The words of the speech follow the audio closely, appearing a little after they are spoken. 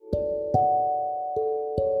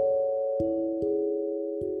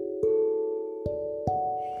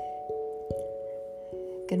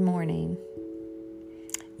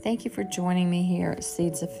Thank you for joining me here at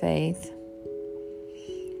Seeds of Faith.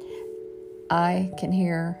 I can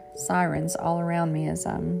hear sirens all around me as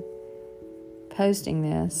I'm posting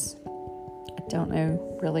this. I don't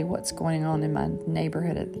know really what's going on in my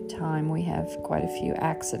neighborhood at the time. We have quite a few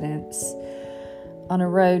accidents on a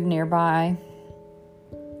road nearby.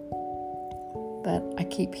 But I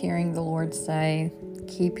keep hearing the Lord say,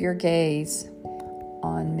 keep your gaze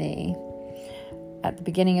on me. At the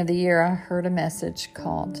beginning of the year, I heard a message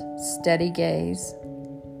called Steady Gaze.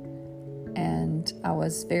 And I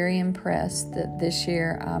was very impressed that this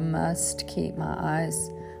year I must keep my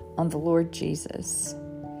eyes on the Lord Jesus.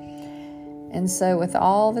 And so with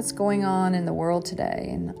all that's going on in the world today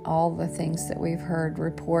and all the things that we've heard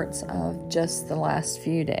reports of just the last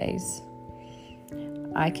few days,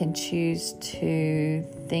 I can choose to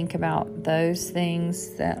think about those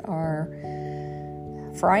things that are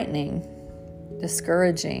frightening,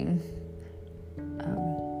 discouraging,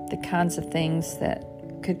 the kinds of things that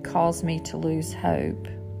could cause me to lose hope,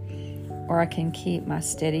 or I can keep my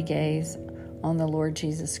steady gaze on the Lord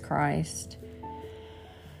Jesus Christ.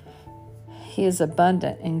 He is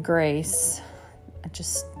abundant in grace. I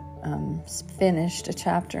just finished a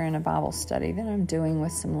chapter in a Bible study that I'm doing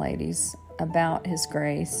with some ladies about His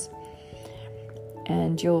grace,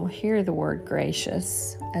 and you'll hear the word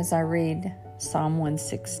gracious as I read Psalm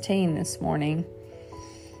 116 this morning.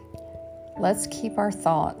 Let's keep our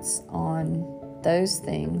thoughts on those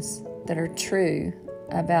things that are true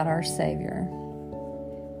about our Savior.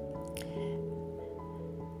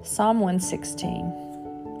 Psalm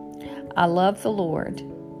 116. I love the Lord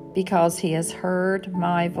because He has heard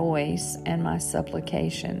my voice and my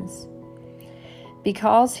supplications.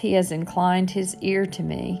 Because He has inclined His ear to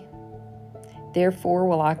me, therefore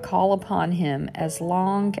will I call upon Him as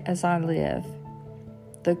long as I live.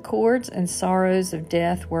 The cords and sorrows of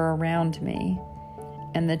death were around me,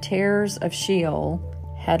 and the terrors of Sheol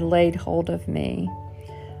had laid hold of me.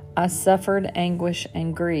 I suffered anguish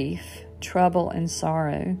and grief, trouble and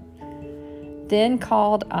sorrow. Then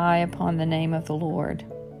called I upon the name of the Lord.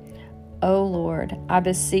 O Lord, I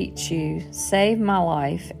beseech you, save my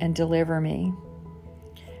life and deliver me.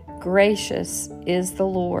 Gracious is the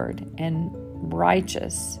Lord and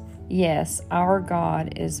righteous. Yes, our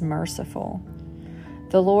God is merciful.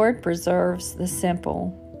 The Lord preserves the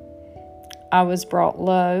simple. I was brought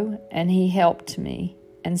low, and He helped me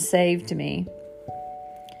and saved me.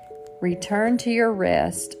 Return to your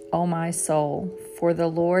rest, O my soul, for the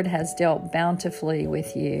Lord has dealt bountifully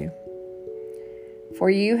with you. For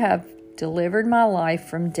you have delivered my life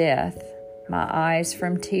from death, my eyes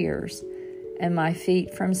from tears, and my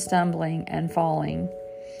feet from stumbling and falling.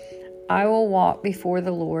 I will walk before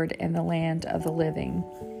the Lord in the land of the living.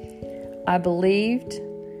 I believed,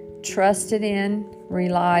 trusted in,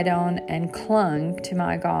 relied on, and clung to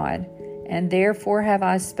my God, and therefore have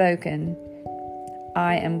I spoken.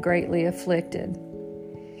 I am greatly afflicted.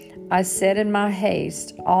 I said in my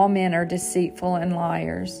haste, all men are deceitful and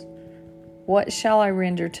liars. What shall I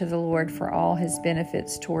render to the Lord for all His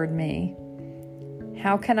benefits toward me?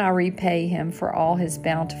 How can I repay Him for all His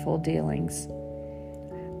bountiful dealings?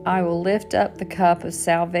 I will lift up the cup of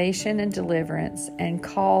salvation and deliverance and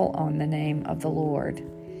call on the name of the Lord.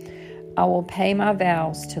 I will pay my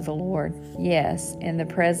vows to the Lord, yes, in the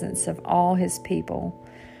presence of all His people.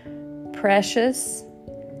 Precious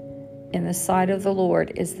in the sight of the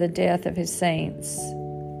Lord is the death of His saints.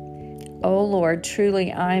 O Lord,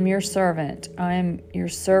 truly I am your servant. I am your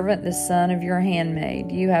servant, the son of your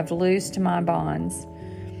handmaid. You have loosed my bonds.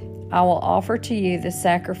 I will offer to you the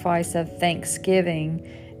sacrifice of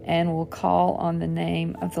thanksgiving and will call on the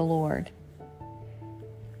name of the Lord.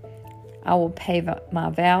 I will pay my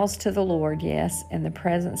vows to the Lord, yes, in the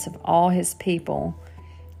presence of all His people,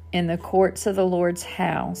 in the courts of the Lord's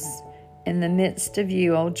house, in the midst of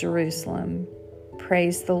you, O Jerusalem.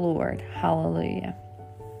 Praise the Lord. Hallelujah.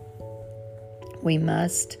 We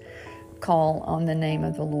must call on the name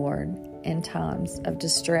of the Lord in times of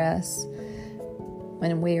distress,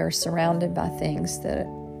 when we are surrounded by things that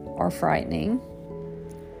are frightening,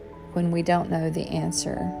 when we don't know the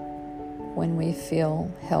answer, when we feel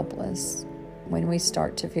helpless, when we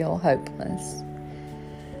start to feel hopeless.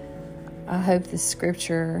 I hope this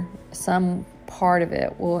scripture, some part of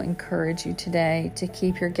it, will encourage you today to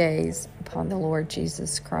keep your gaze upon the Lord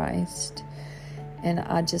Jesus Christ. And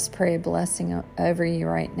I just pray a blessing over you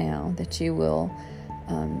right now, that you will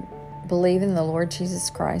believe in the Lord Jesus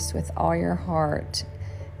Christ with all your heart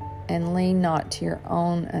and lean not to your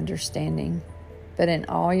own understanding, but in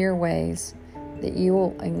all your ways that you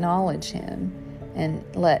will acknowledge Him and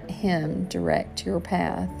let Him direct your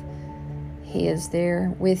path. He is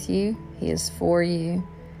there with you. He is for you.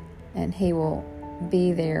 and He will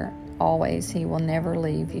be there always. He will never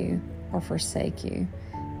leave you or forsake you.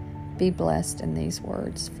 Be blessed in these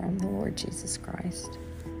words from the Lord Jesus Christ.